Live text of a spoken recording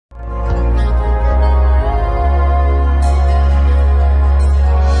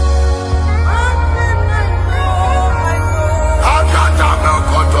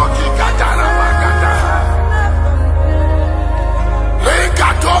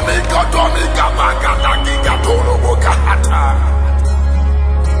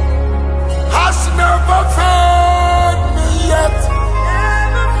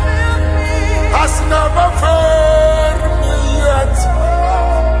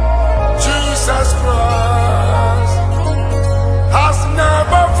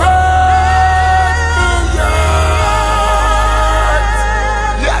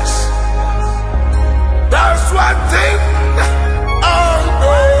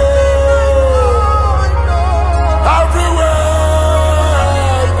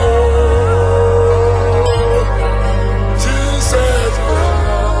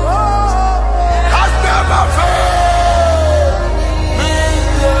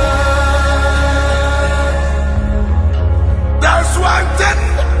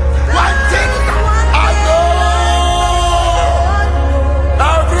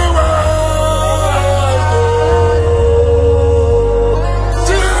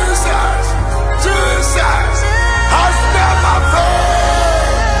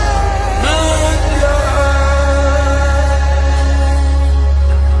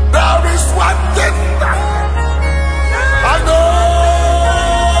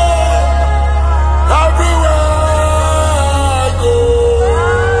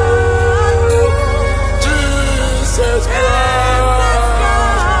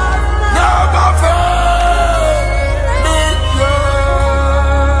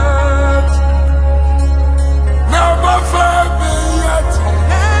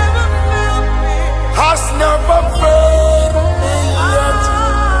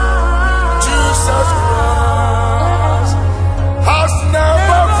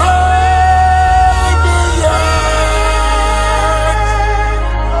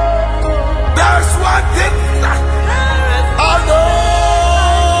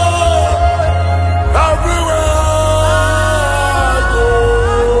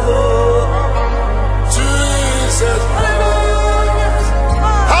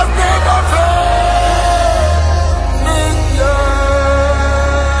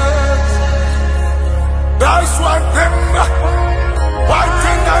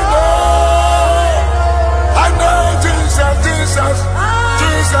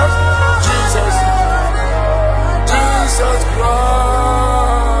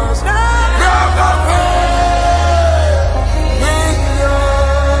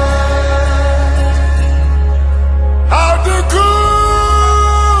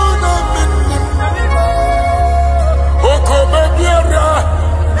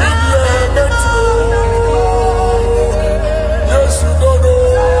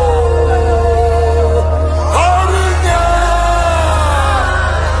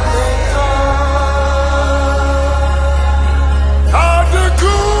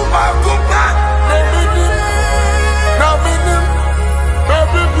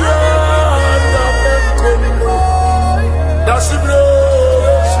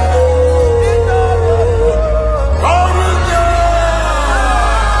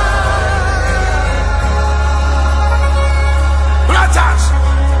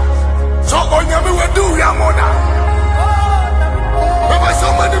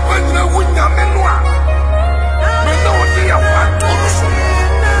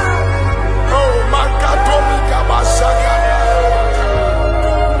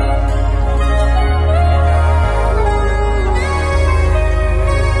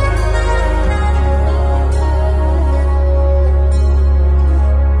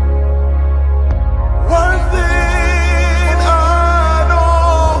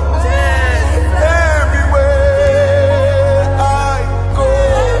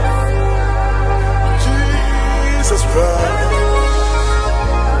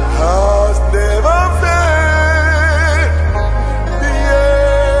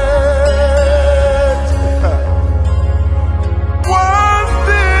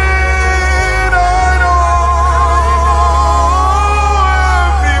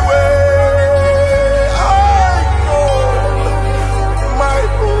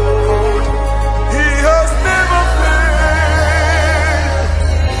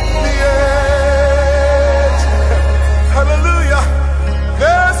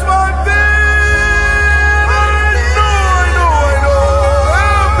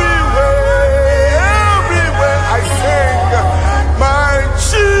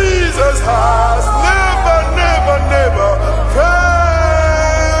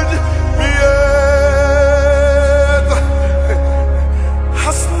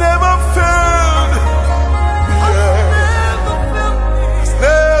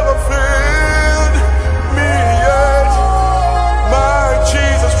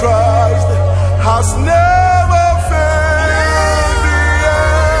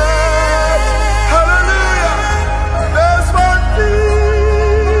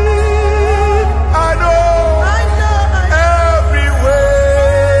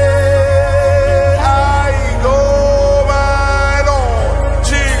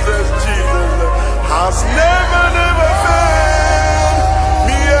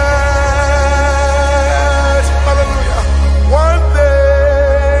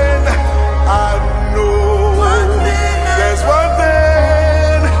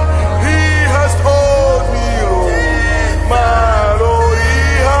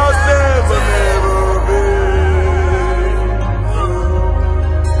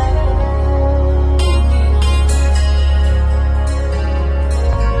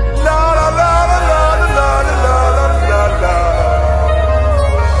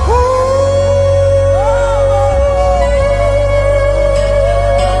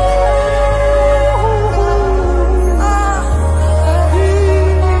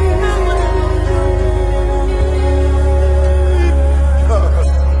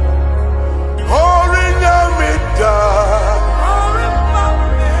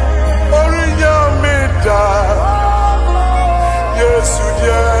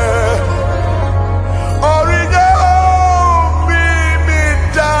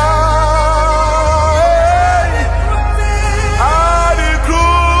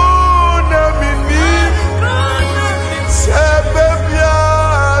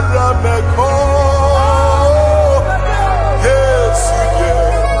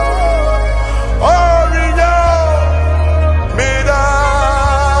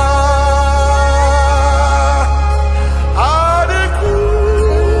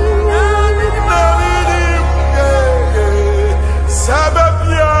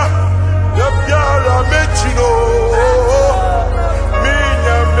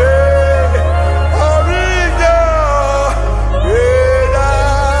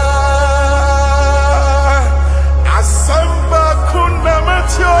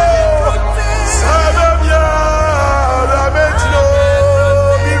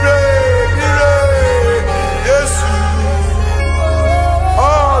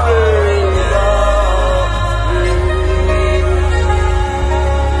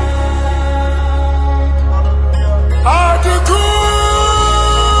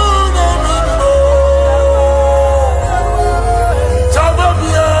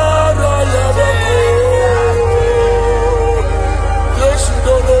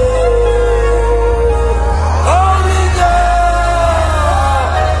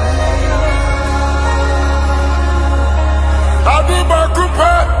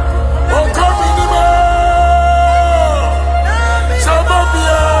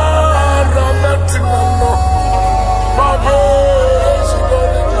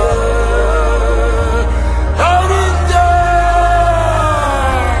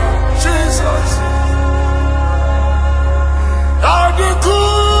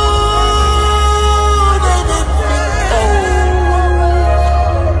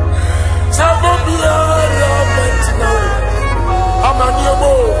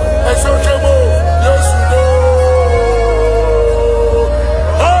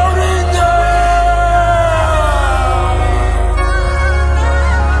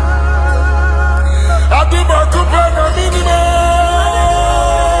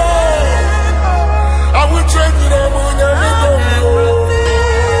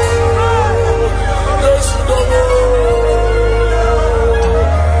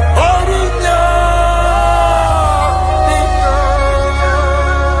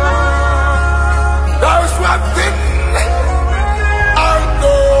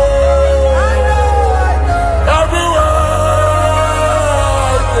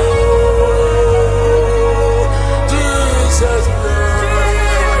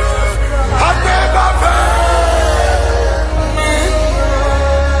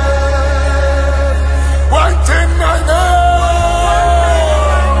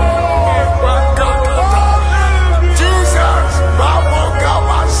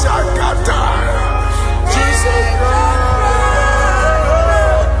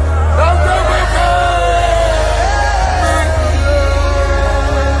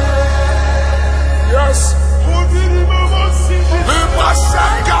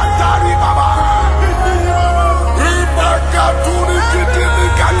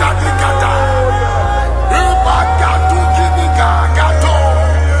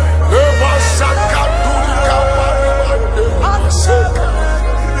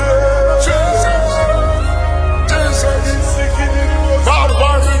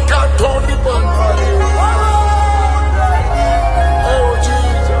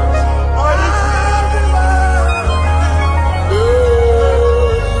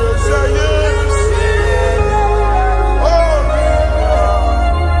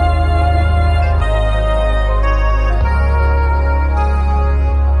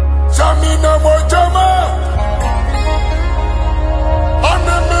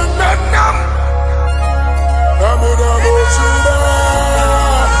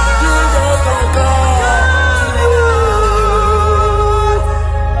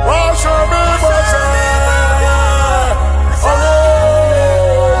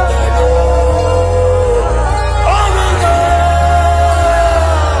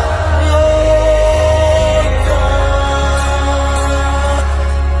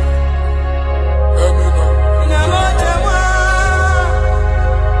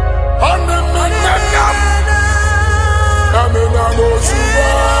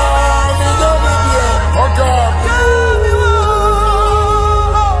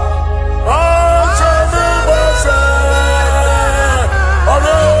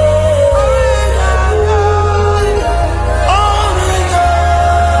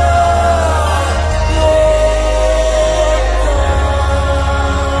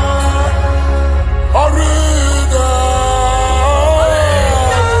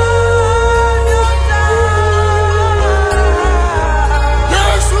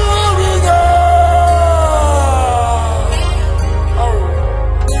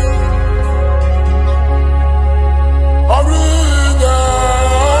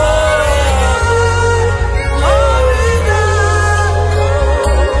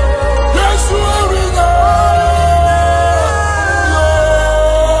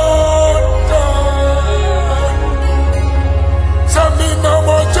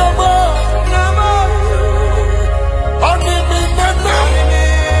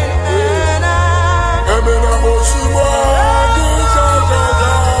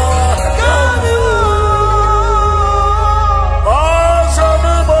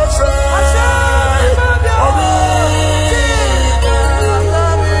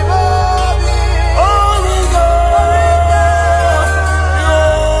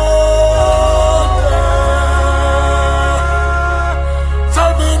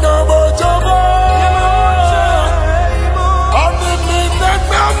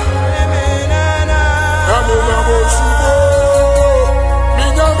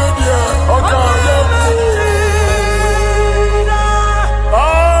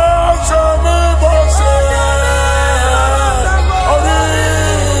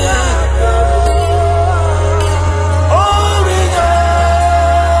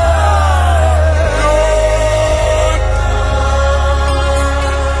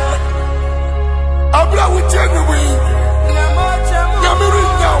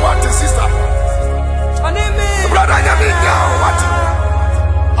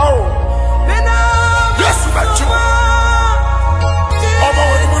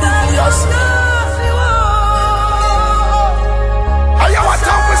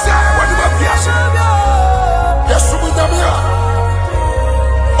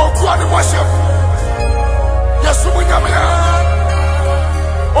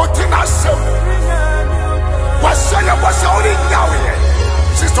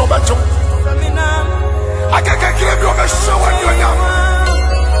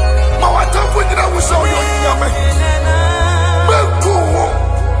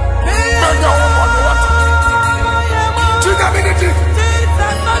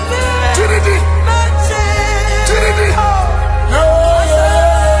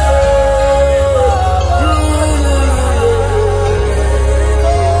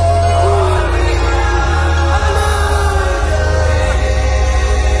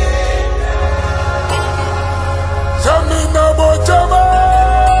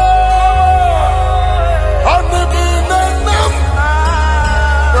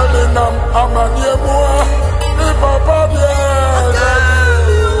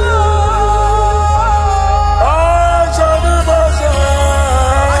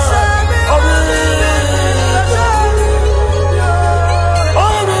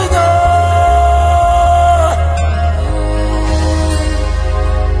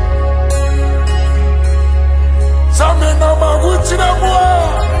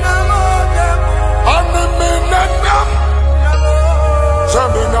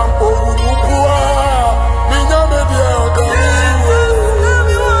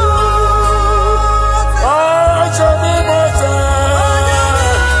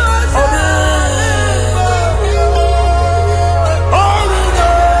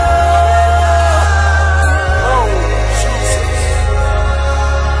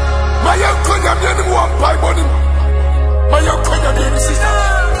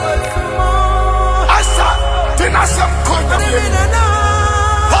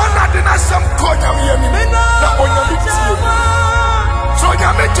some corner here. Now, when you meet you, so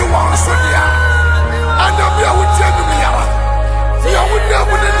you make you want to see ya. And I'm here with you. We are with them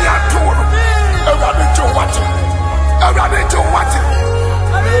when they are told. I'm ready to watch it. I'm ready to watch it.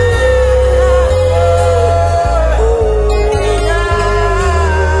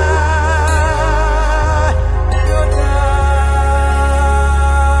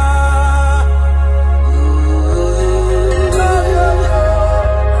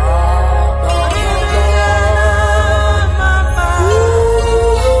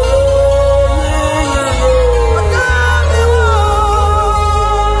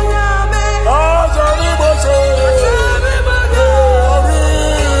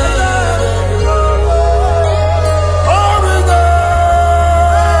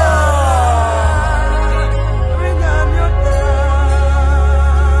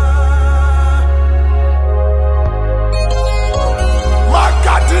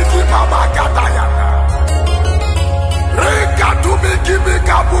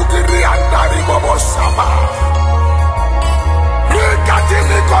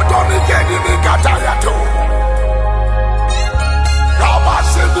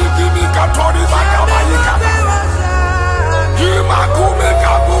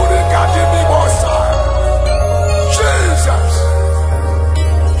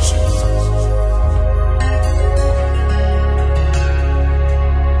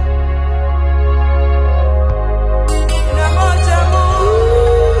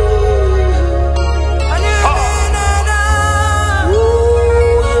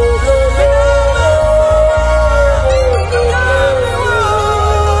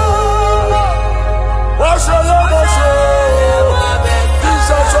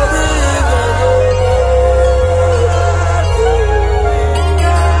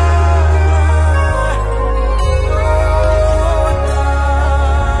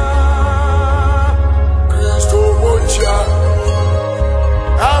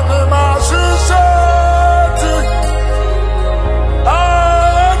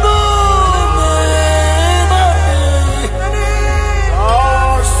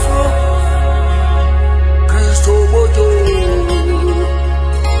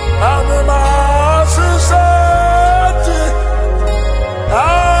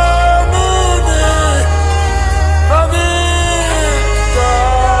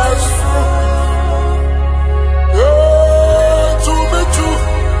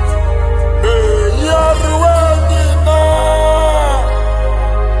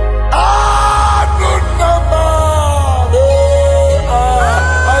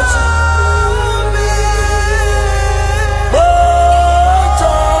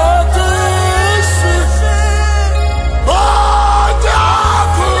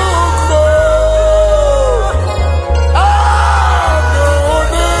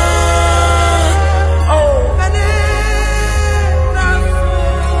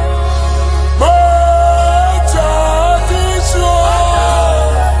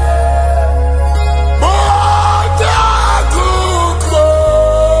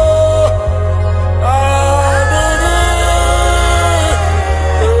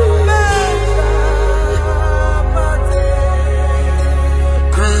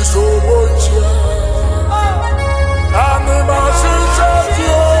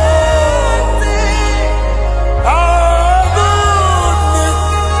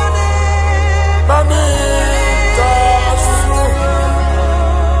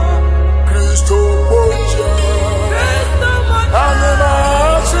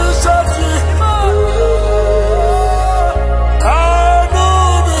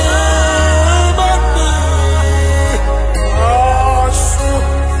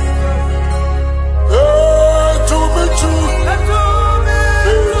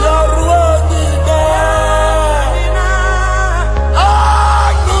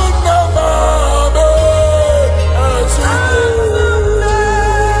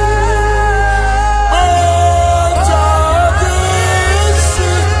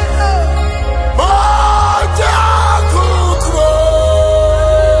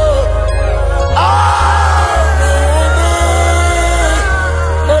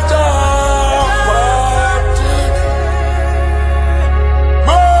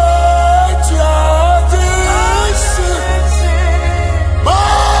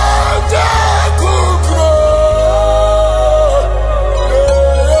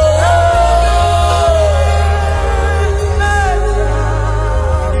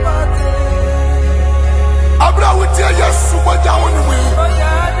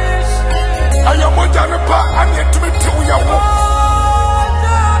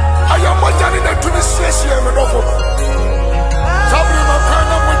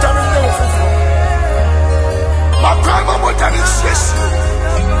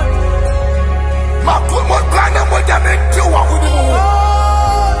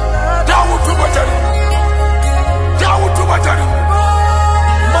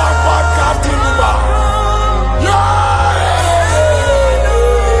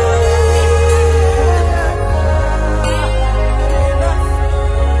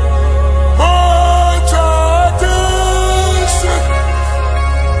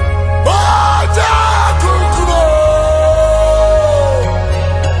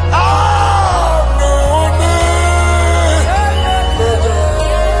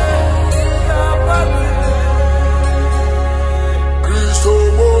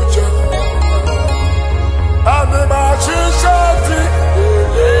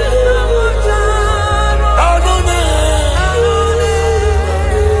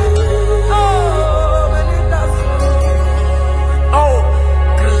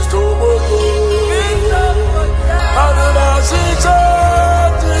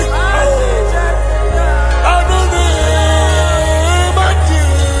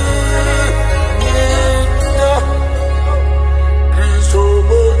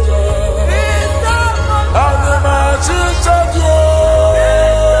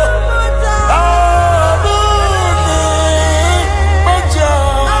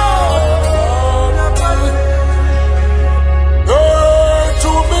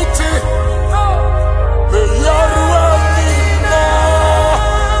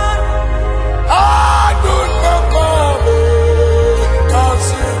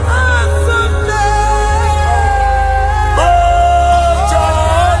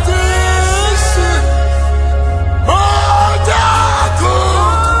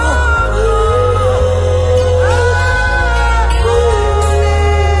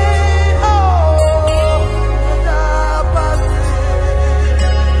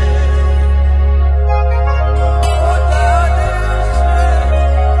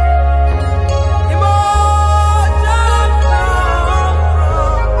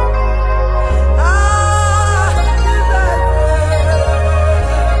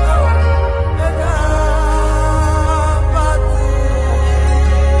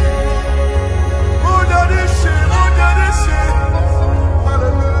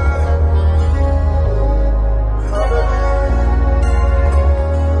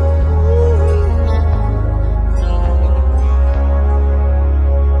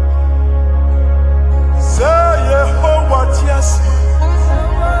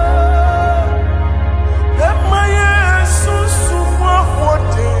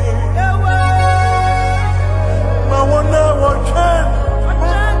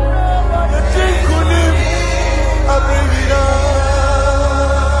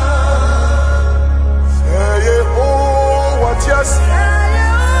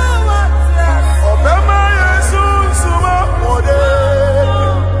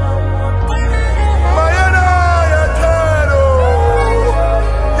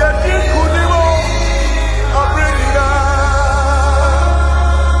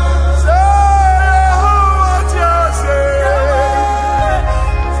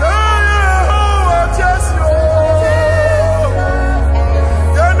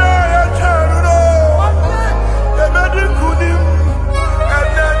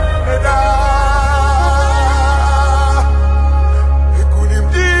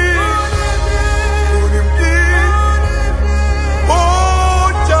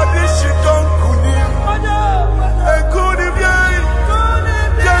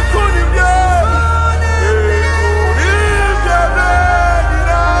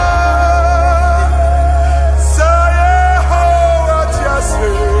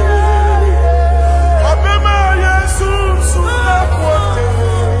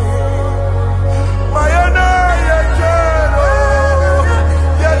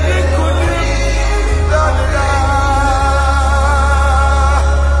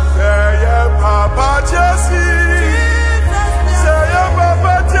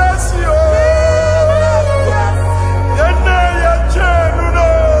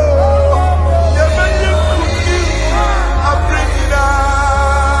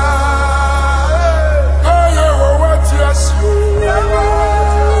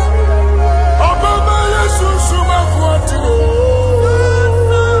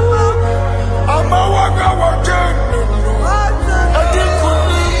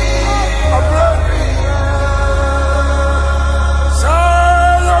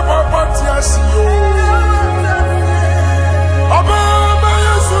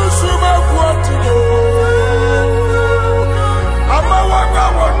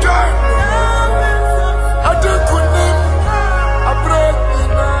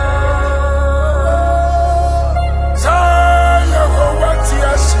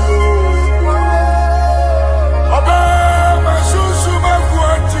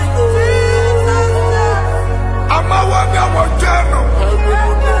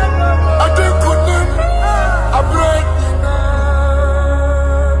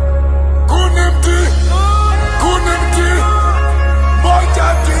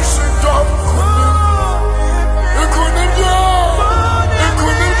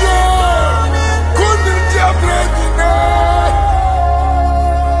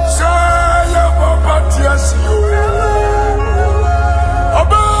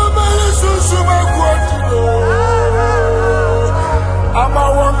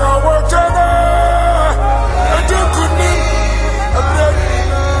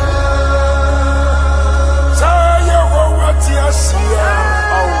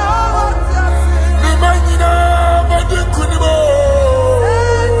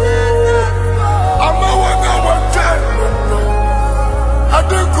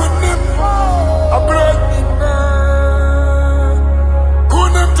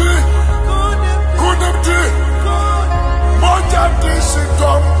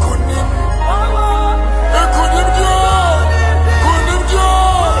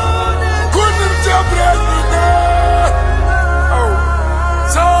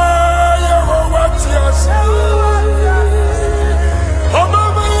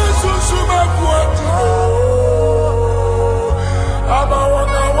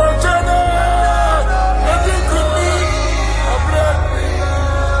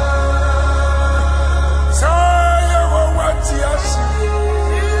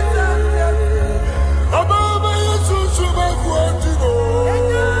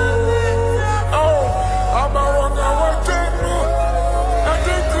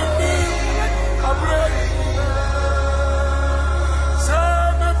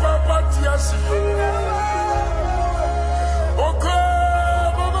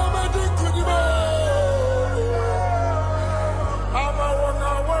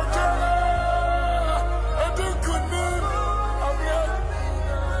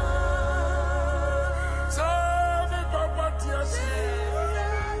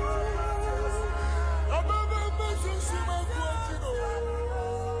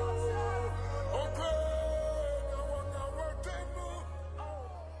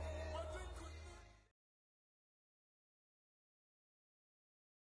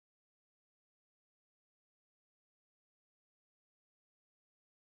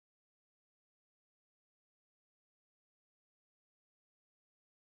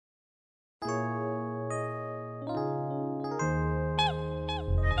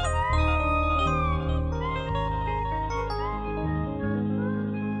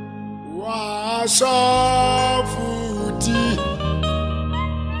 asafuti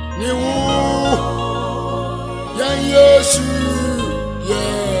niwu ya yesu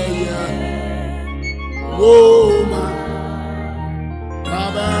Woma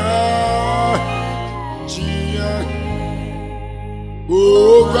Baba Chia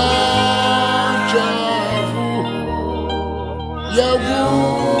Oga Javu Yawu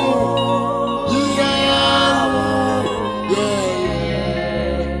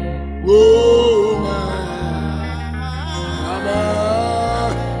Woma Baba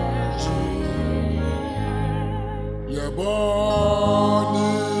Chia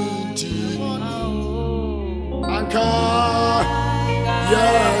Yaboni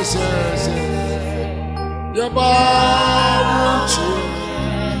Yes, yes, your babuchi,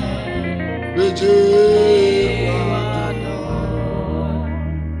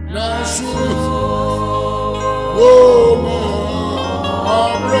 Nasu, Womo,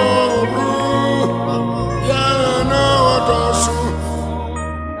 Abrobu, Yana, Dosu,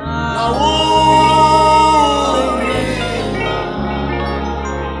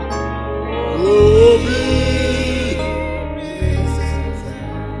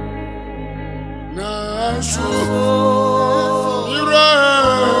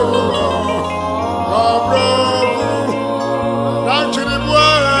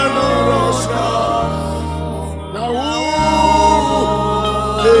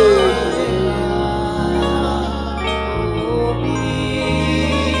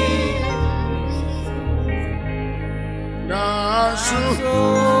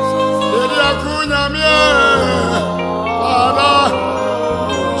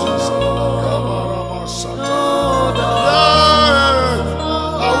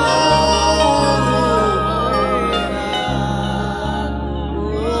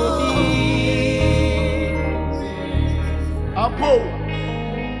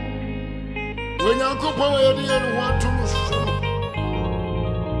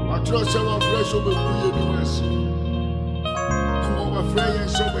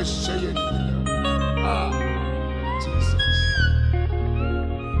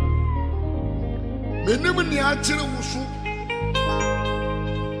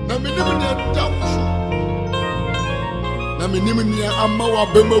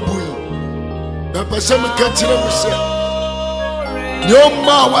 Some catching up with say, your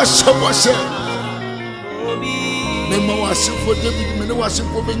ma was someone said, Memo was for David, Meno was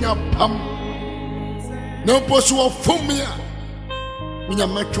for Benya Pam. No possible for me. When I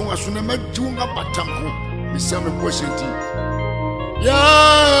met you, I should have met you up at Tamco with some important.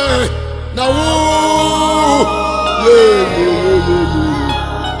 Yeah, now,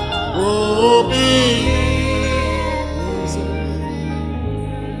 oh, me.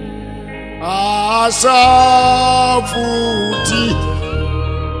 Asafuti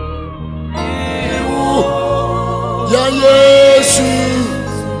ya yesu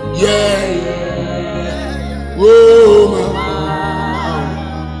Woma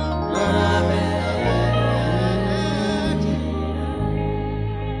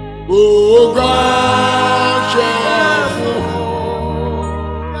Oga Javu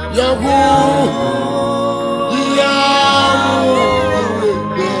Yawu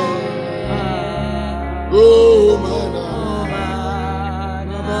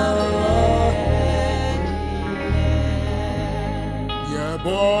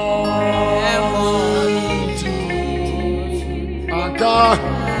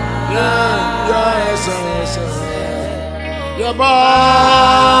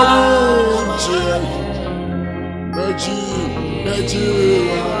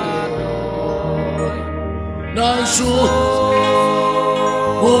Nasu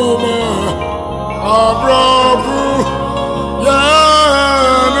Woma Abrobu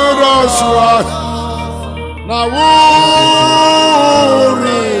Yana Doswa Nawuri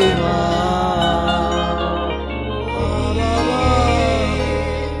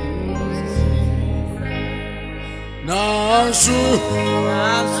Nasu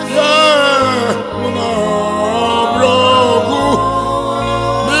Woma Abrobu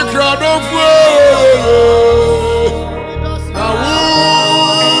Mikradofwe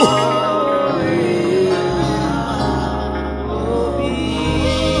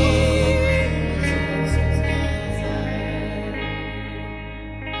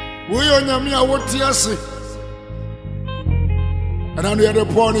Nyamia what yasi and I know the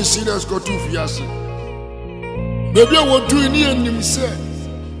porn is serious go to fiasi. Baby, I will do in the end himself.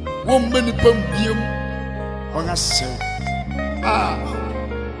 One many pumpium on a cell.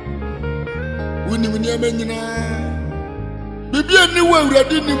 When you near Menina, baby, I knew I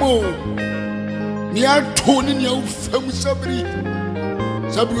didn't know. Near Tony, your family sabri.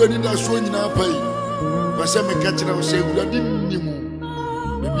 Sabuani da so nyina pai. Ba se me ka kire wo se Awurade nimu.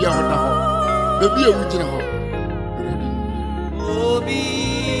 Bebia ho na ho. Bebia wu gyina ho. Obi.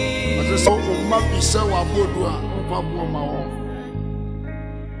 Ase so o ma bi se wa bodu a fa bo ma ho.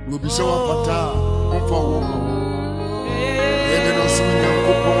 Obi se wa pata o fa wo. Ene no so nya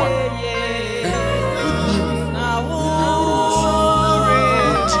ko po wa.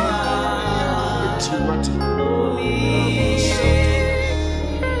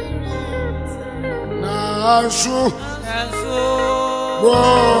 Ansu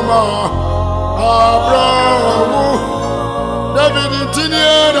Roma Abrahamu David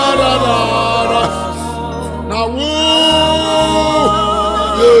Tinie da da da na wu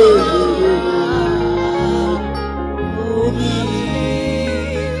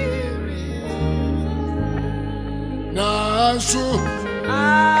na ansu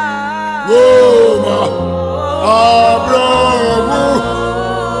Roma Abrahamu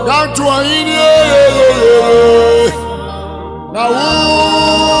Dantu ayini na wu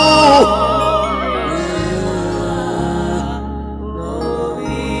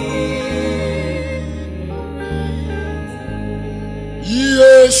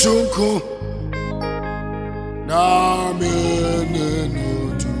yesu ko na menenu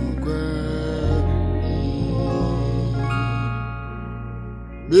tukwe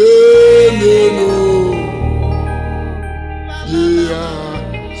menenu ya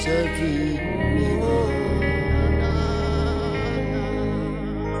sefi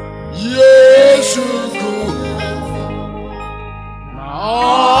yesu ko na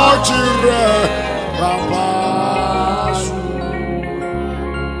chire baba su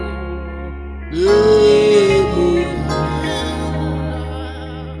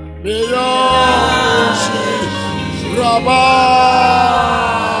Raba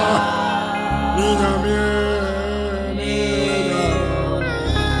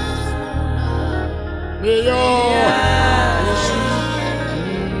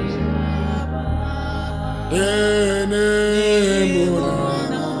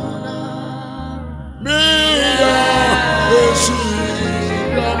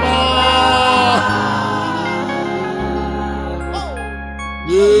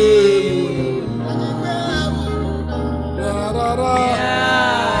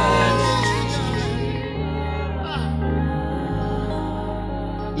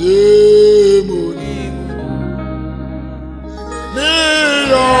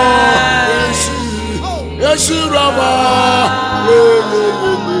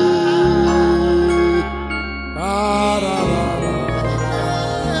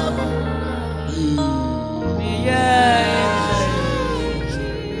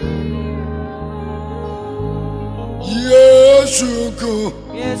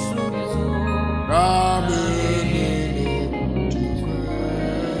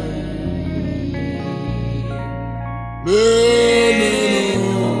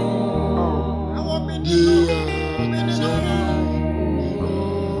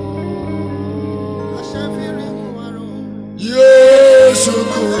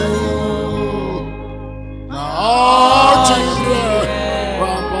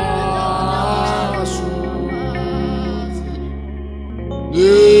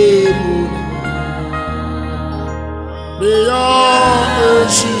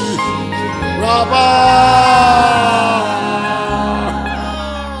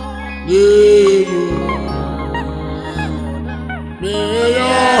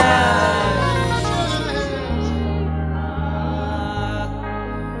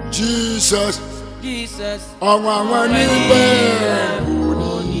Jesus, Awamani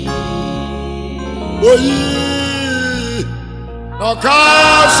Beni, Oyi,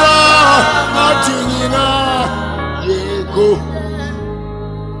 Okasa, Matinina, Yeko,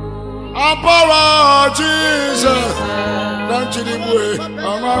 Apara, Jesus, Danchibwe,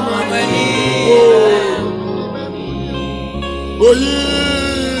 Awamani, Oyi,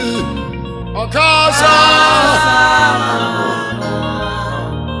 Okasa.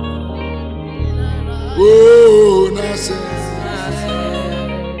 Oh, Nase,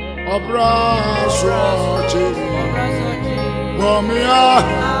 Abrazo, Momia,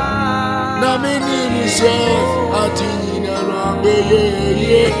 Namini, so Atina, Rambe,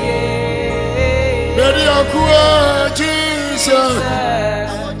 Mediacua, Jesus,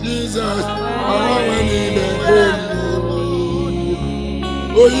 Jesus,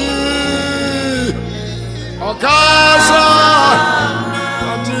 Oh, ye, Okasa,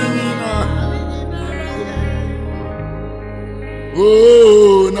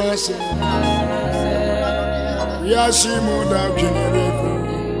 Oh, Nase, Yashimu da Kinerico,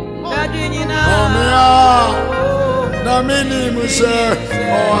 Omia, na mini musa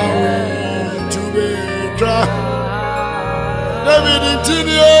oh to be dry David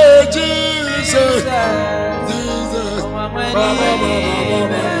intini Jesus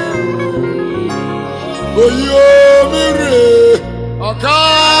oh yo mire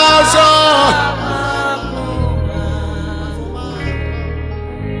akasa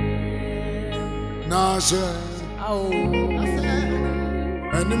nase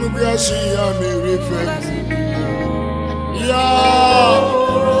Animu biasi ya mirife ya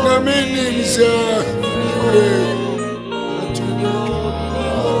na mini mse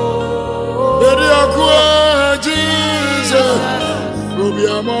Dedi akwa Jesus Obi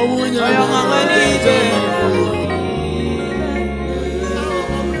amawunya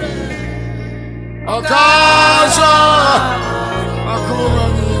Akasa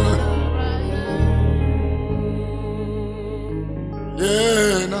akumani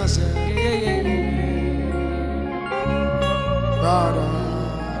Yeah, nase. Bada.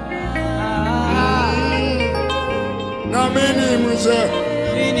 Na mini muze.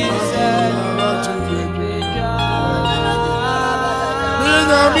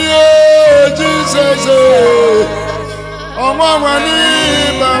 Nina miye Jesus. Ọmọ wani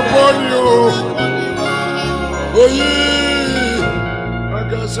babolio. Oyi.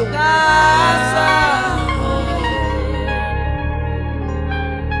 Agaso.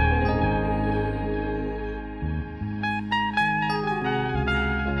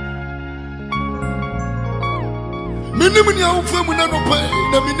 Minimum ya ufamu na nopa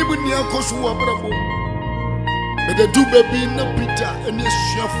na minimum ya kosu wa brabo. Ede du baby na Peter ene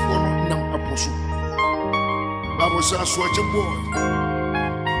suafo na apostle. Babo sa so chebo.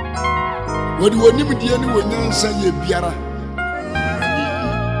 Wodi wonim die ne wonyansa ye biara.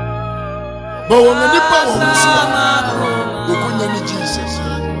 Ba wona nipa wo so. Okonya ni Jesus.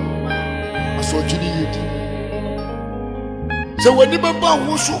 Aso chidi yedi. Se woni baba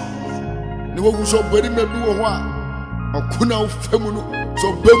wo so. Ne wo so bari medu wo ho a Okuna ufemu no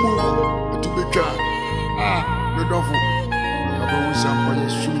so bemu to be twa you don't for about some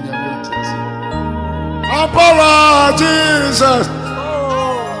yesu nyame Apollo Jesus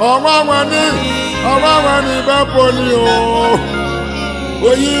Omamani bapoli o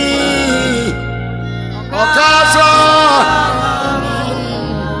oyi okasa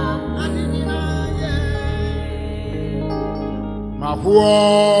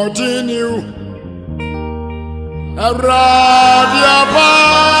mahuo diniu Radia Babu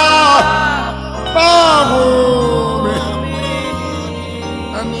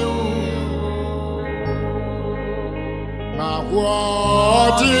and you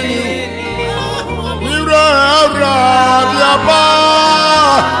what in you Radia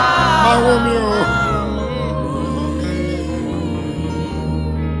Babu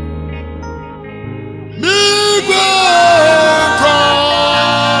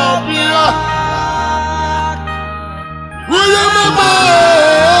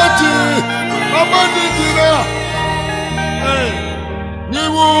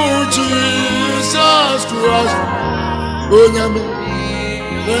Jesus Christ, Onyame,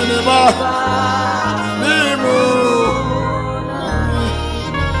 Neneba, Nemo,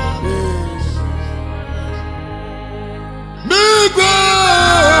 Migwa,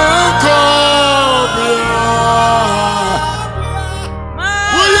 Kobia,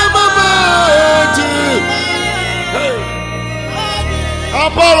 Uyamamati,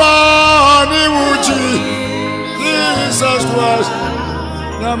 Apollo, Niwuchi, Jesus Christ.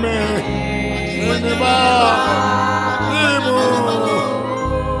 Name, Neneba, Nemo,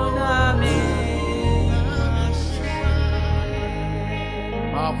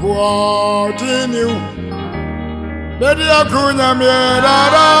 Abuadinu, Bedi Akunya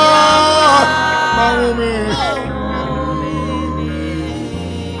Miedada, Mahumi,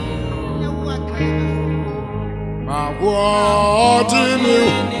 Abuadinu,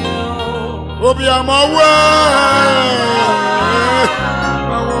 Obiamawe.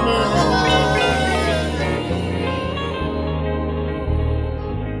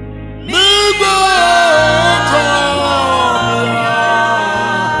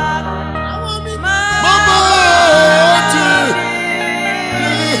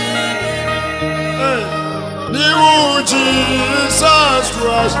 Jesus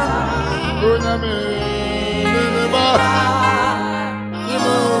Christ,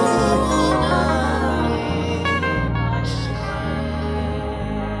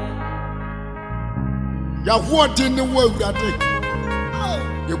 Yahoo didn't work that day.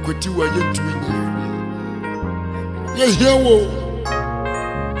 You could do what you do. You hear what?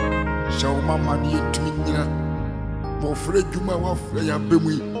 Show my money to me. For Fred, you might have a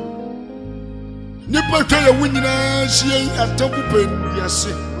baby. nipa twa ya wunyina hie atabu pen yase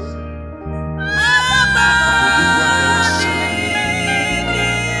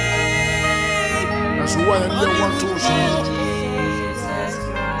aso wa ya ne want to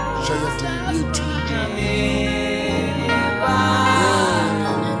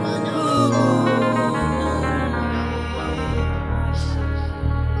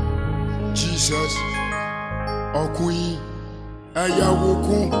Jesus Okui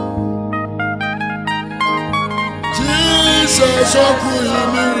ayawoku Jesus Okui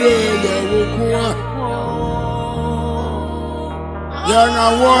mire ayawoku yana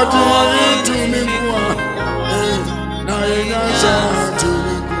wodi to me kwa na yenasa to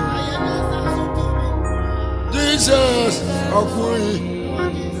me Jesus Okui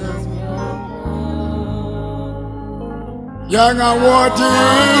yana wodi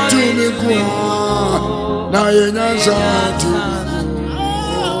to me kwa na yenasa to me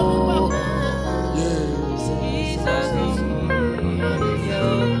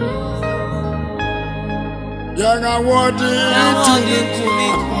yana wodi to me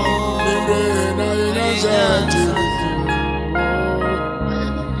kwa na yenasa to me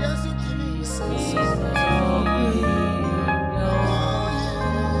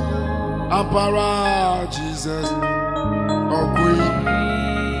Apara Jesus Okui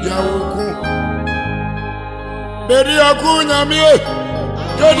yawoku Beri akunya mie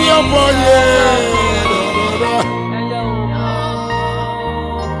Kedi apoye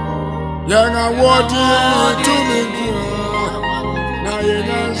Yana wodi to me na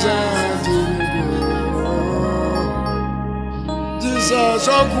yenasa to me Jesus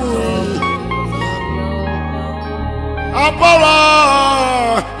Okui Apara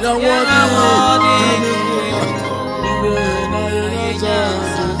ya wodi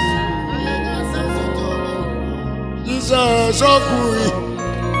Jesus Okui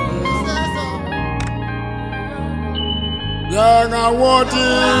ya na wodi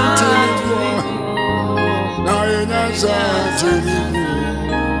na yenasa tini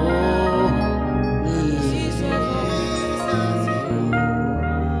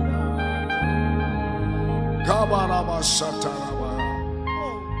Kabaraba Sataraba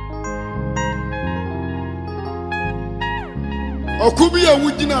Okubi ya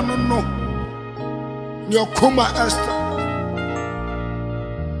wudina no ni okoma Esther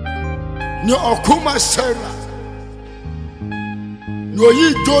ni okoma Sarah ni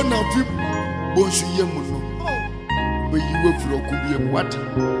oyi Jonah fi bonsu yemu no be yiwe furo okubi yemu wate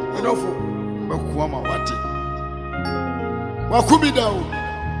edofo be kuama wate wakubi dawo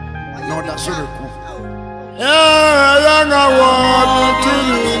na oda sore ku yana wodi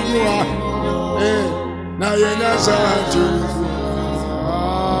tunigwa na yenasa tunigwa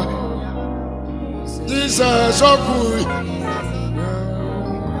Jesus Okui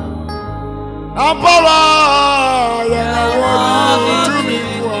Apara yana wodi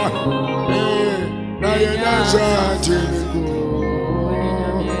tunigwa na yenasa tunigwa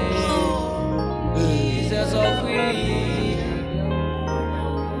Jesus Okui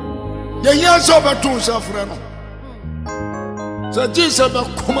Yenya soba tunsa freno Sa Jesus ba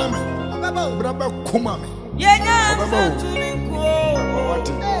kuma me Braba kuma me Yenya tunigwa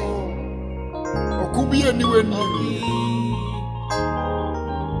Okubi eniwe ni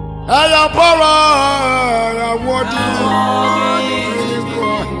Aya para ya wodi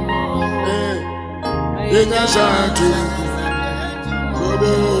Yenasa tunigwa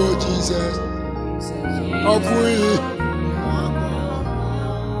Jesus Okui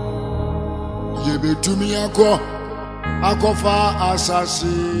Yebetumi akofa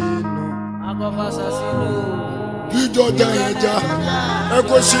asasino Kijo jaja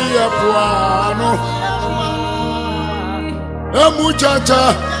ekosi epuano Emuchacha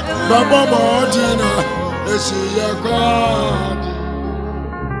baba modina esi yakwa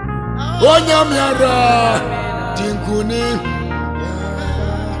Onyamiara tinkuni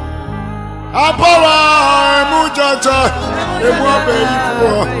Apara emuchacha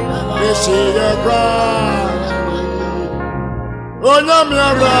emuabeifo esi yakwa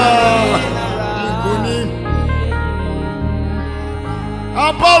Onyamiara tinkuni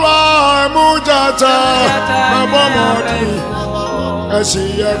Apara emuchacha baba modina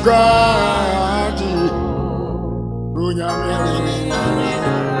esi yakwa Onyamiara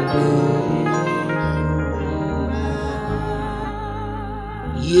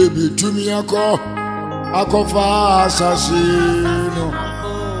Yebetumi akofa asasino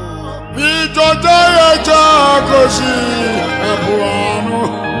Vijote yeja kosi ebuano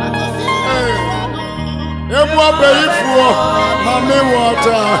Ebua beifuo mame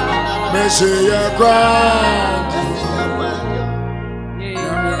wata mese yakwa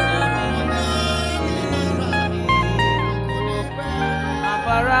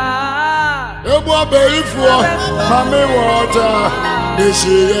megyefo mame water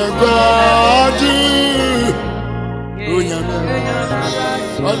deshiye gaji onyame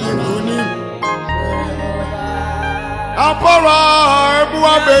adikuni apara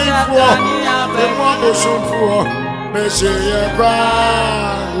megyefo megyefo deshiye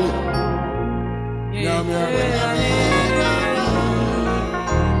gaji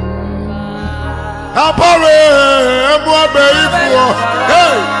apare megyefo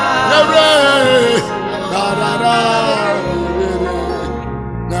hey nebre da da da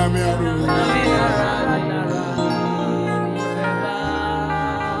namiaru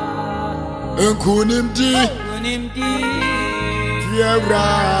enkunimdi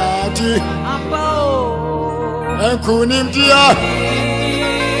fiewrati enkunimdi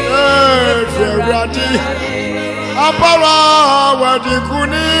fiewrati apara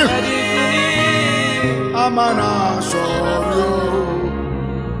wadikuni amana soryo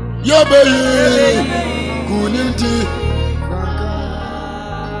yebeyi kunimdi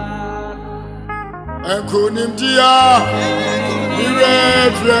enkunimdi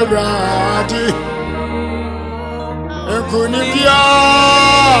fiewrati enkunimdi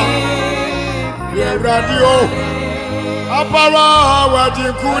fiewrati apara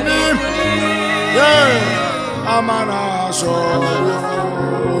wadikuni amana soryo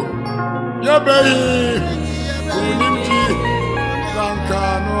yebeyi kunimdi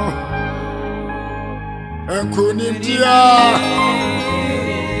kankano enkunimdi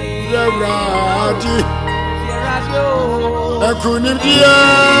fiewrati enkunimdi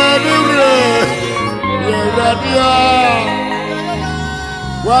fiewrati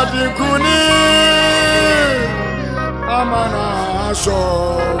wadikuni amana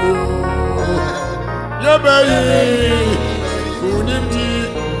soryo yebeyi kunimdi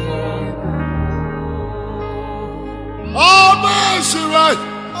Shirai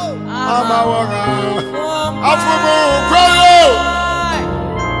Amawaga Afumu Kwayo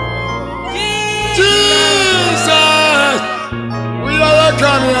Jesus we are a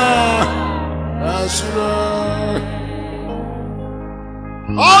Kanya Shirai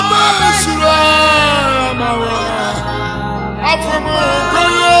Shirai Amawaga Afumu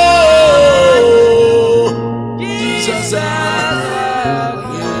Kwayo Jesus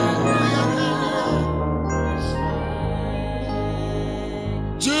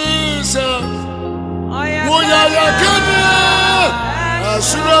Jesus, will you come here?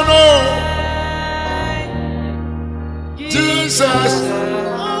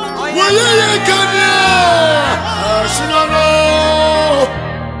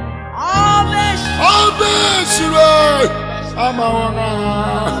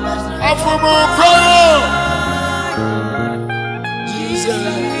 I'm a Jesus.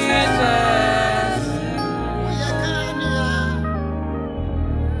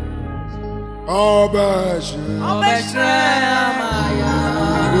 Oh,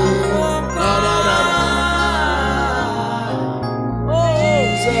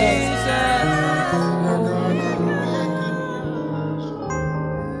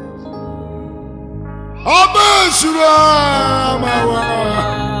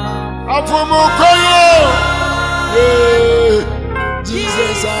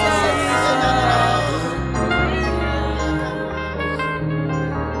 Jesus.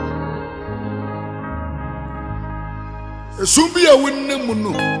 Sumbi a winning munu.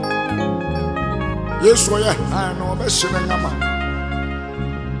 Yes, why I know best in Nama.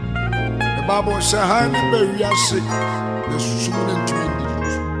 The Bible says, "Honey, baby, I say, the summoning to me."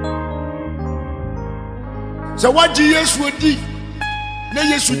 So, what Jesus would do? Na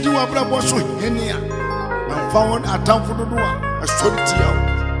Yesu di wa bra boso henia. Na found a town for the door, a solity out,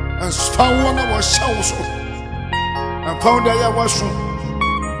 and found one of our shouts. And found that I was soon.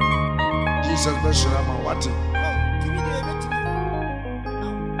 Jesus, bless you, what?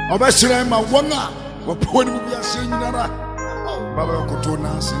 Obesira ma wona wo poni bi ase nyinara baba koto na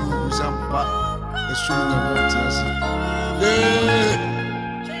ase uzampa esu nya moti ase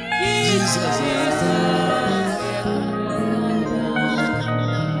Jesus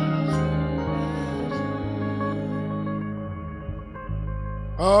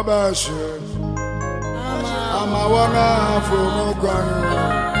Obeshe ama wona from gwan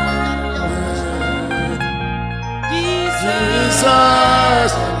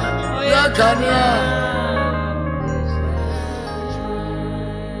Jesus Yakania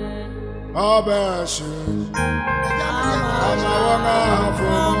Abashi Amawana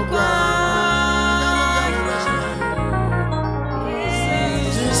Fuga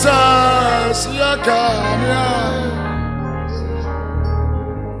Jesus Yakania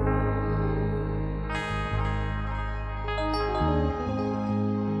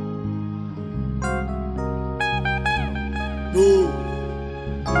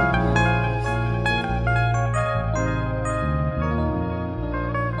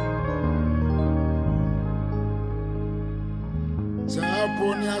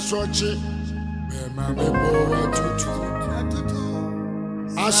sochi mema me bo tutu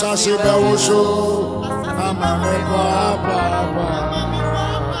asase be woso ama me ba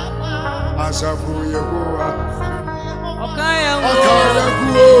asafu yehowa okaya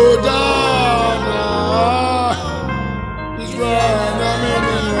kuoda Israel na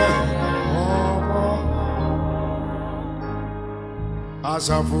mene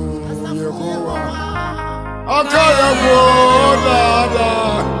asafu yehowa okaya kuoda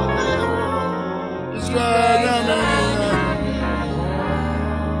Israel na mene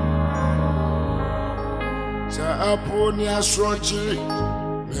sa aponi asrochi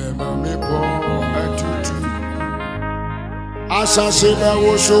mema me bo atutu asase be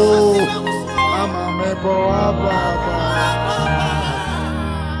woso ama me bo ababa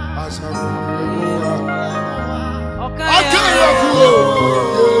asafu yehowa okaya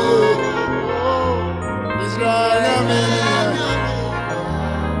kuoda Israel na mene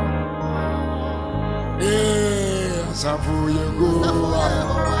asafu yehowa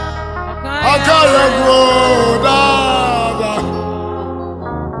okaya kuoda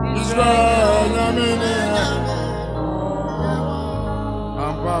Israel na mene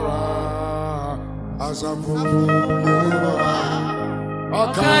ampara asafu yehowa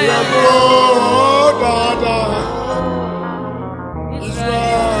okaya kuoda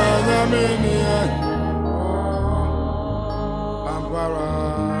Israel na mene ampara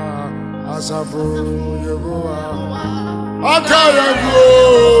asafu yehowa okaya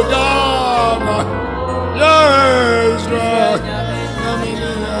kuoda Israel na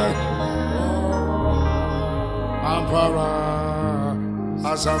mene ampara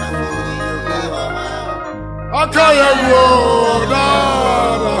asafu yehowa okaya kuoda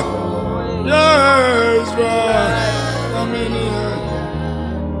Israel na mene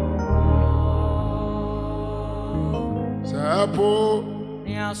sapo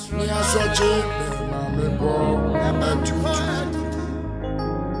ni asoche me bo atutu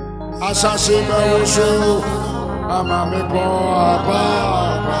asase be woso ama me bo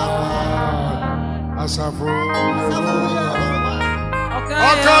ababa asafu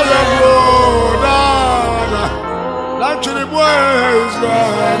okaya kuoda Lachiri boys na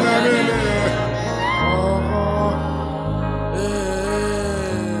mene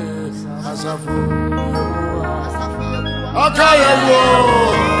asafu okaya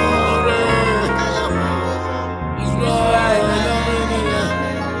kuoda Israel na mene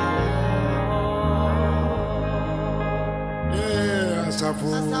asafu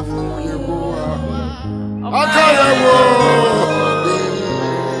yehowa okaya kuoda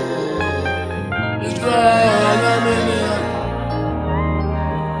Israel na mene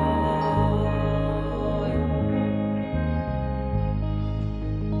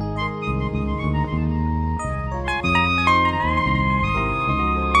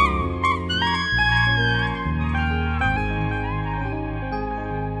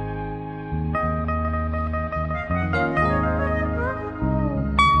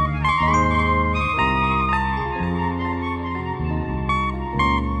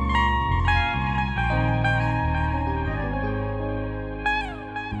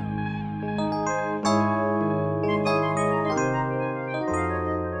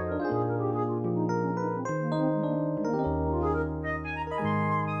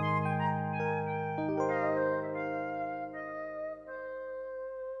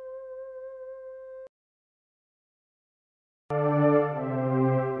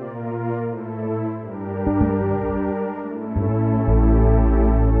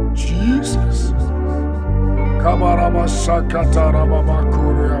Sakatara baba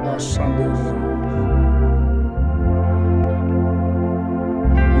kuru abasande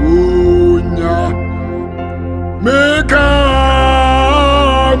unya mekame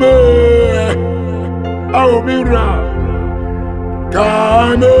au mira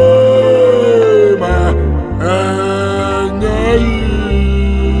kame ma anyai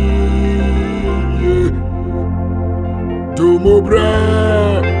tumobra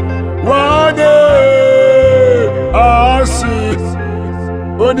wane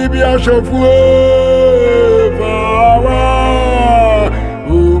Oni bi asofu fawa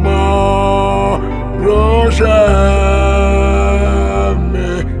uma roche me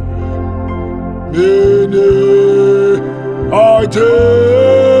nene ate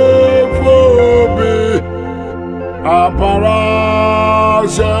fobe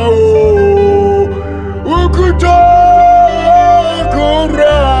aparaza ukuta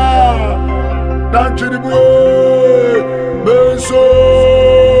kura danchiribu beso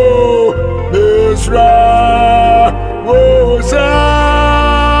besra wosa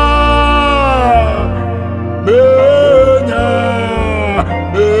menya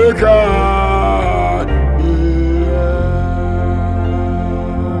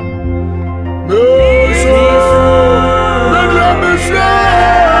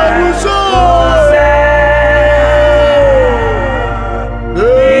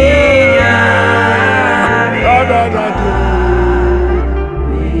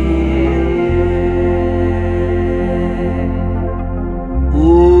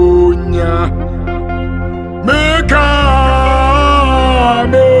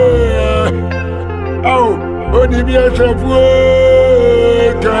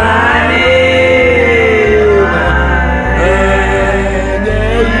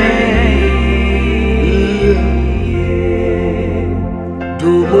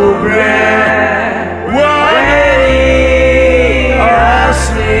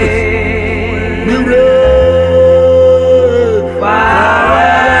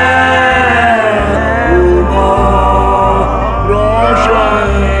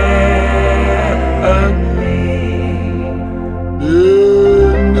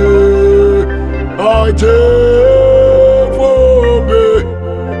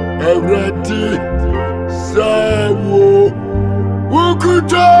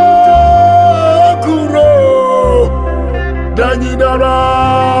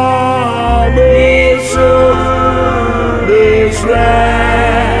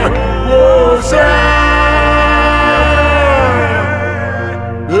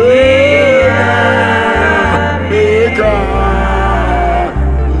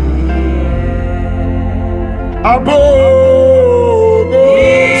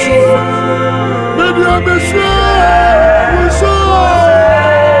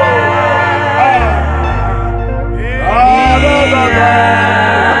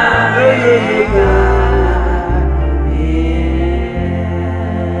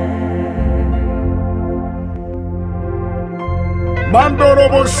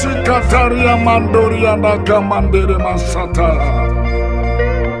Kataria Mandoria Naka Mandere Masata.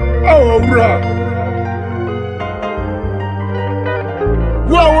 Oh, bra.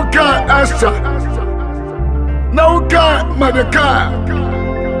 Wauka Asa. Nauka Madaka.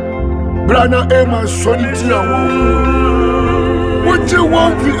 Brana Emma Sonitia. What you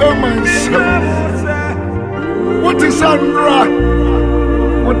want for Emma? What is Sandra?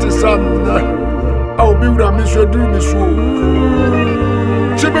 What is Sandra? Oh, Mira, Monsieur Dumisou.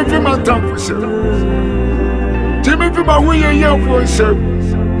 Jimmy for my tongue for sale. Jimmy for my way here for sale.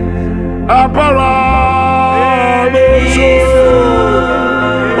 Apara.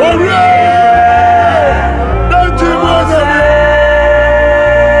 Oh, yeah. Don't you want to?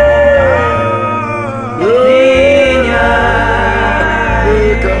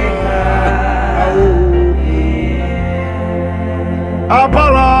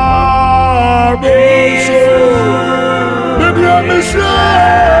 Apara. Maybe I'm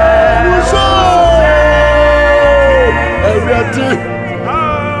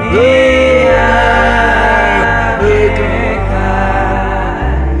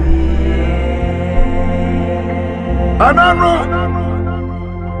Anano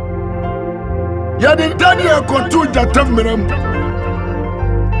Yadin Daniel Kotu Jatamram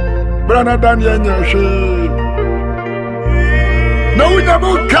Brana Daniel Nyashi No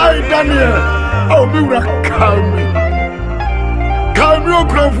Namu Kai Daniel Oh Mura Kami Kami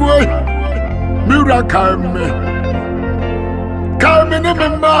Okrafui Mura Kami Kami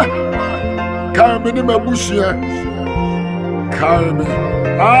Nimba Kami Nimba Bushia Kami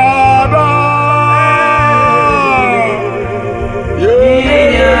Ada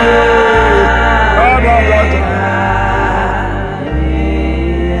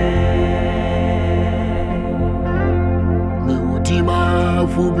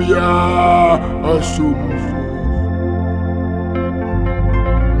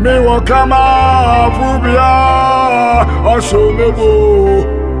Me wakama fubia asomebo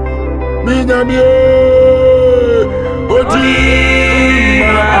minyamie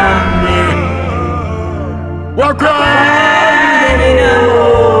odima ame wakama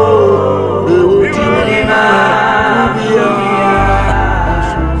odima fubia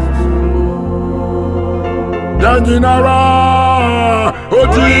asomebo yanjinara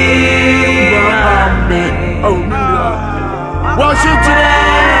odima ame omira washitire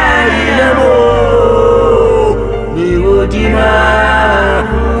Miwodima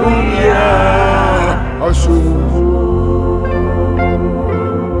Fubia Asu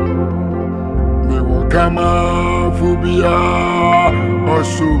Miwokama Fubia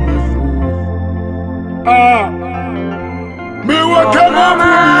Asu Ah Miwokama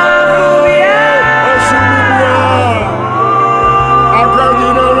Fubia Asu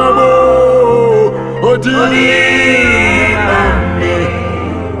Akagina Rabo Odima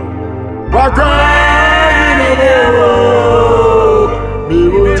Waka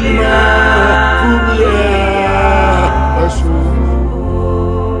Miwodima Fubia Asu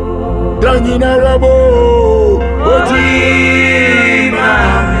Danyina Rabo Odima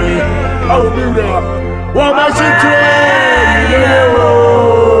Aubira Wamashitwe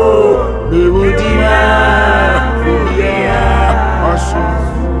Miwodima Fubia Asu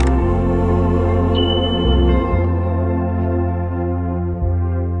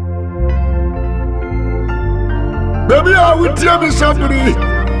Baby,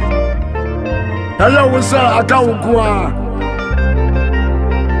 Aya wisa akawukwa.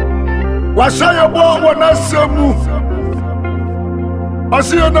 Wasaya bo wana semu.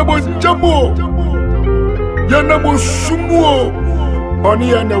 Asiya na bo jabo. Yana bo sumu. Oni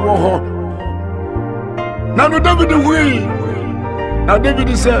yana woho. Nanu David wi. Na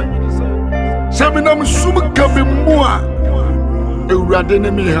David said, "Semina musumu kabe mua. Ewurade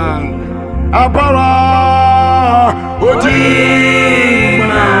ne mi ha. Apara odi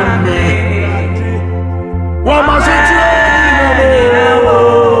mame. Wa masiti na mo.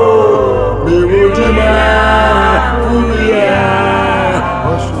 Mi odi ma fuya.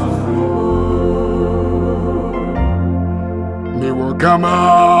 Mi wo kama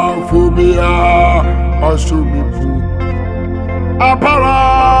fubia asumifu.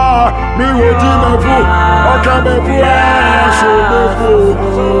 Apara mi odi ma fu. Okame fu asumifu.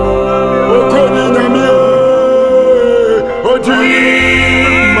 Okoni nyami odi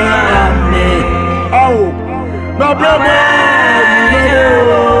mame. Awo na brabo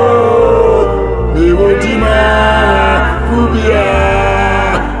mi odi ma fubia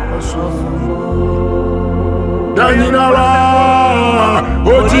Danyinara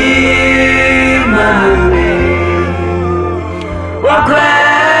odi mame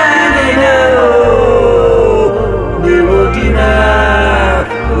Wakani mi odi ma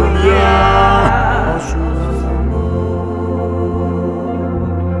fubia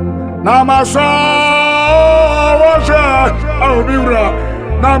Namasa washa awbira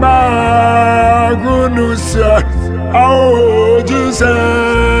nama gunusa oh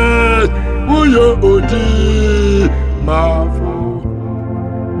Jesus uyo odi mafu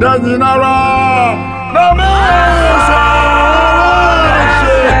Danyinara namasa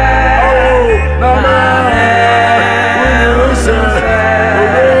washa oh nama gunusa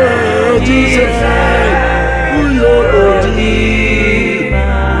oh Jesus uyo odi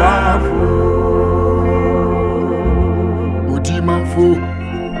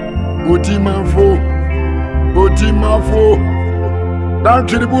Otimafo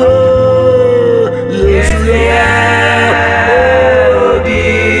Dankiribu Yesu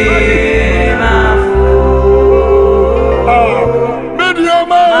Otimafo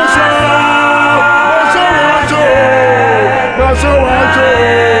Mediama Maso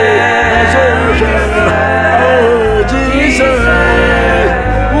oh Jesus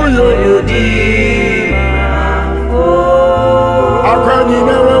Uyo Otimafo Akwani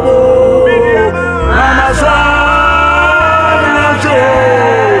Nerebo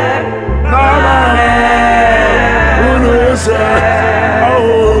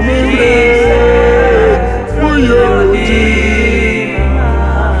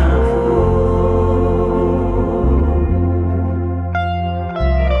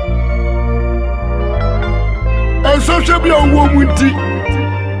Shabia womunti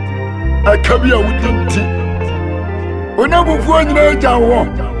akabia wudinti onabufu anyina jawo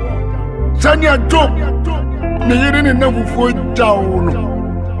sania job ne yiri ne nabufu jawo no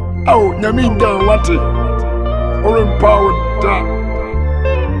aw nyame nda wate orimpower da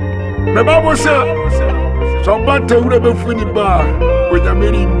me babo se so bata wure befuni ba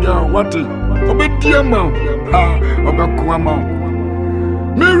onyame nda wate obedia ma obekwa ma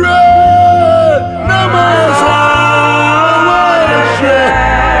mire na ma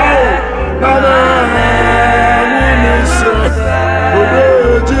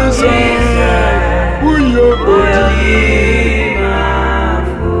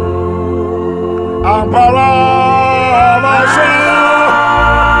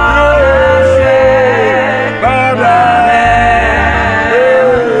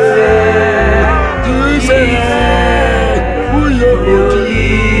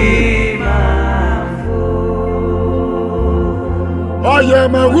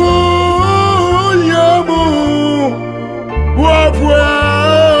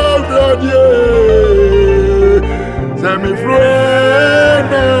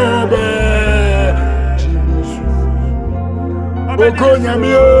Okoh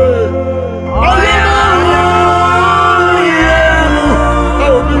Nyami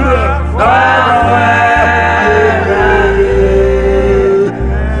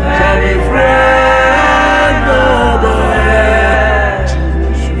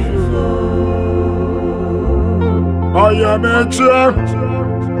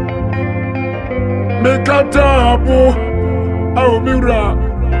Mekatabu au mira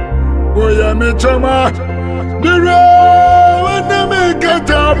oya mechama mira wana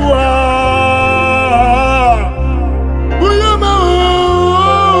mekatabu oya ma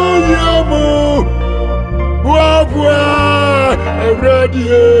oya mo wafwa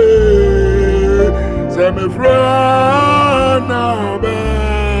radie semefrana be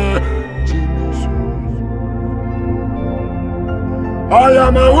I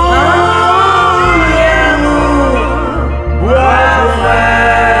am a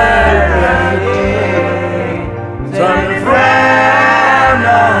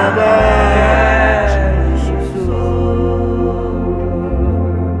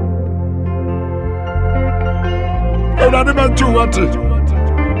what it?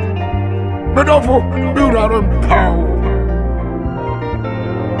 But awful, build our own power.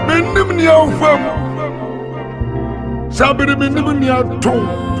 Minimnia from Sabri Minimnia too.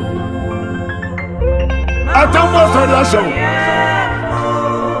 I don't want to show.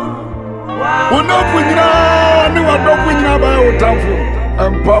 We're not winning, no one not winning about Tafu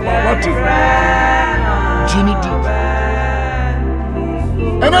and Papa. What it? Ginny did.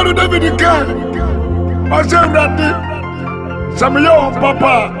 And I don't have any car. I said that. Some of your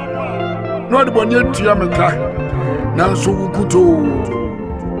papa, not one yet to Yamaka. Now, so Ukuto,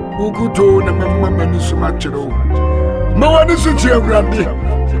 the mamma is so much. No one is a chair, Randy.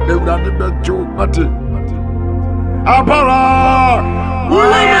 They would have been Joe Matti. Apara,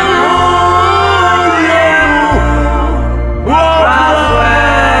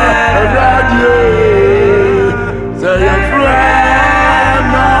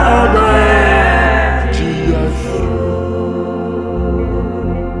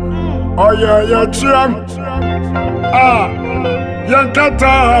 oh yeah, chum.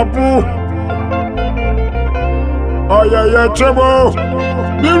 Yankatabu. Oh yeah, chabo.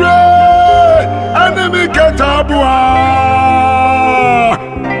 Mire, enemy katabu.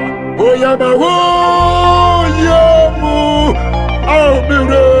 Oh yeah, bahu. Yamu. Oh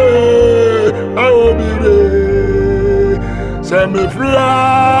mire. Semi flower.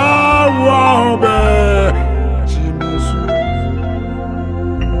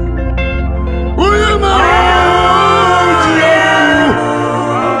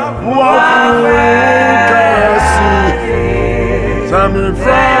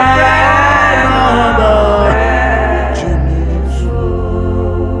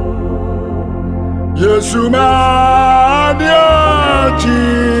 Yesu maniachi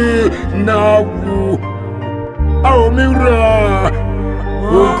nawu au mira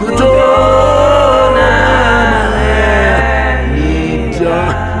ukuto na nija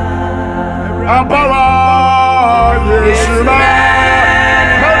apara Yesu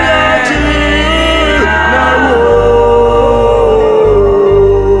maniachi nawu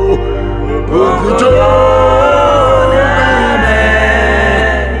ukuto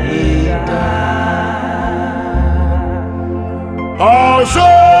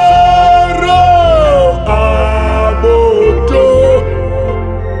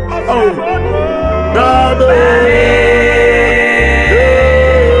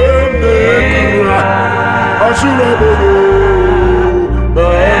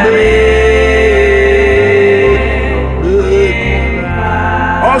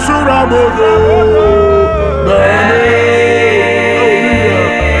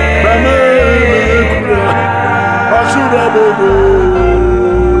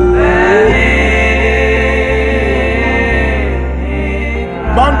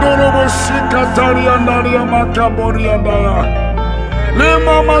Tariandaria Makaboriandaya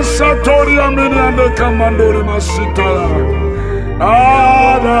Lima Masatoria Miniande Kamandori Masitaya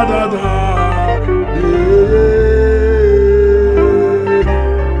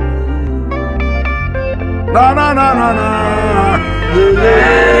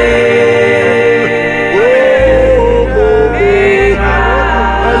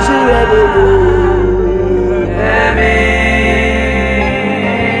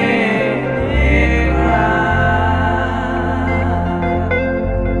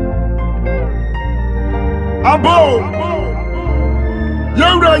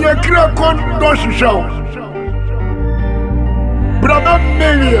Yawra ya kira kon doshi show. Brother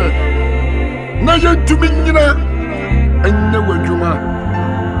Mary, na yentumi nyina enya wadwuma.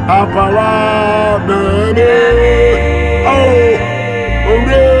 Apara bebe. Oh,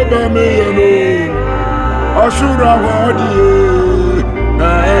 ore me no. Asura hodi.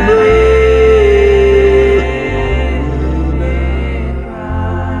 Amen.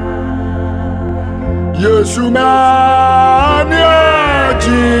 Yesu maniachi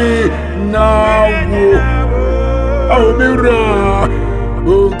nawu au mira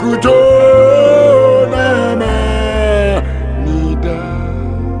ukuto nama nida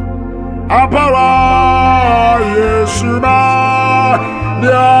apara Yesu maniachi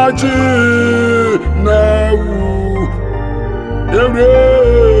nawu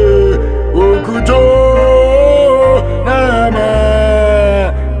ukuto nama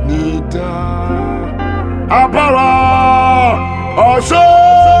nida apara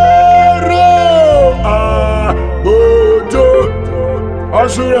osoro abojo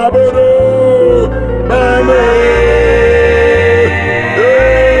Asuraboro, Mame,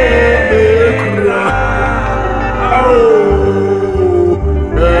 Ekura, oh,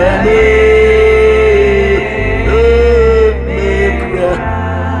 Mame, Ekura,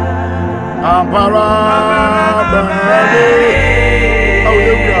 Ampara, Mame, oh,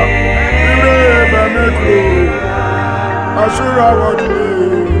 Ekura, Mame, Ekura, Asuraboro,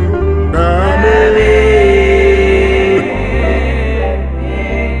 Mame.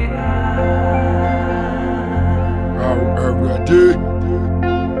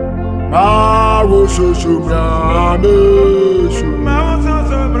 Ma wo so bramesu, ma wo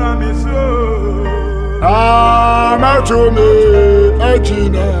so bramesu. Ah, ma to me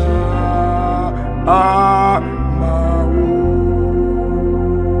ejina. Ah, ma wo.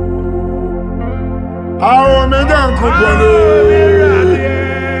 Ah, me dan kupone.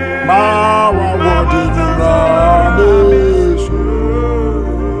 Ma wa wo di bramesu.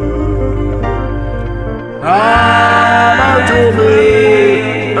 Ah, ma to me.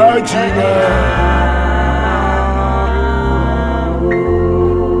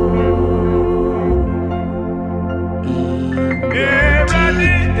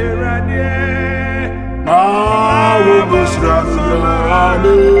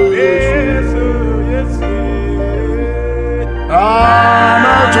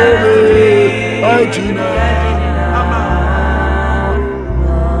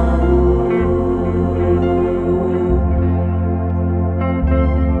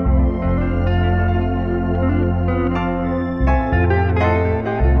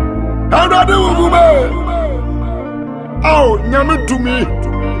 Oh, nyame to me.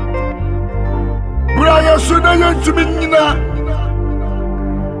 Braya suna yan to me nina.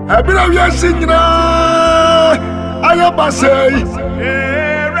 Abira ya singina. Ayaba say.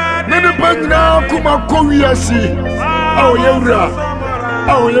 Nene panyina kuma kowiasi. Oh yewra.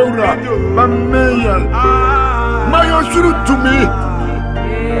 Oh yewra. Mameya. Mayo suru to me.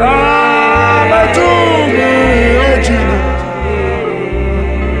 Ah, ma to me. Ejina.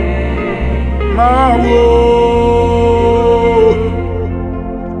 Mawo.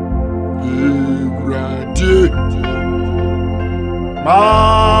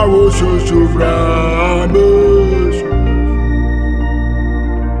 Ma wo so bramesu.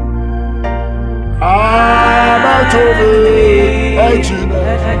 Ah, ma to me ejina.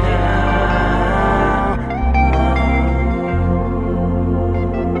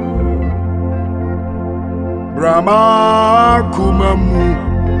 Brahma kumamu,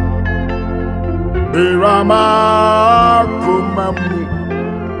 Brahma kumamu,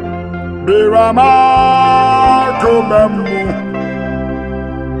 Brahma kumamu.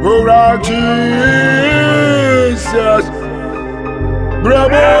 Oh, Jesus,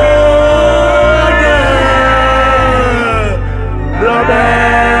 brother, brother,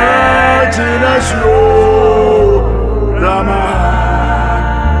 Jesus, Rama,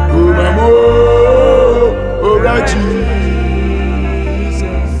 Kumamo, oh, Jesus,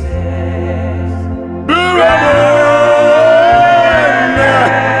 brother.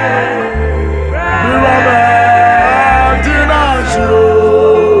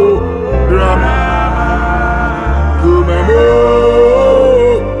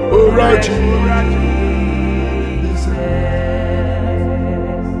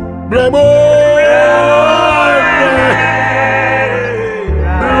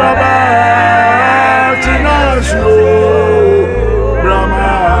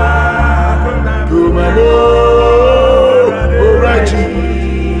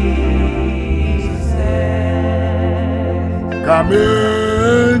 Come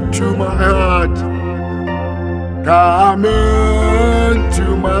into my heart. Come into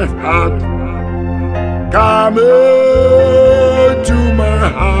my heart. Come into my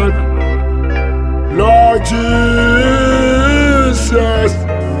heart. Lord Jesus.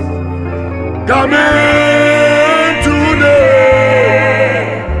 Come in today.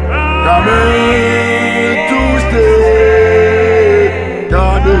 Come in to stay.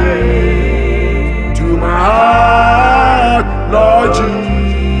 Come into my heart. Lord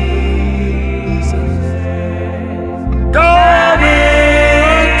Jesus, come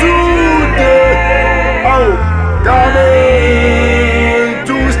in today. Oh, come in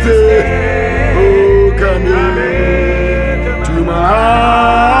to stay. Oh, come in to my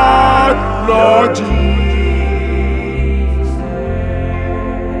heart, Lord Jesus.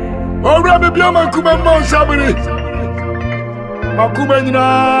 Oh, Rabbi Biama Kuma Monsabri, Makuma Nina,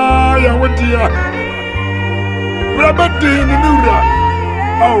 Yawatia. Rabbi Nura.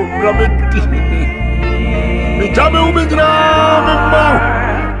 Oh, Rabbi. Me jame ubingra me mau.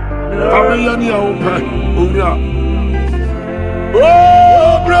 Family ni open. Oh,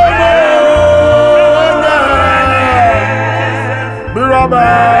 Brama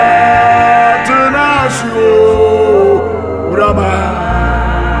Tenasio Brama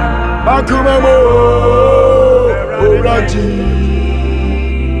Makumamo Oraji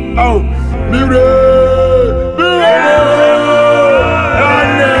Oh Mire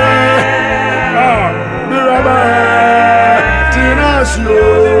Brama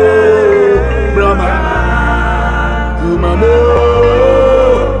Tenasio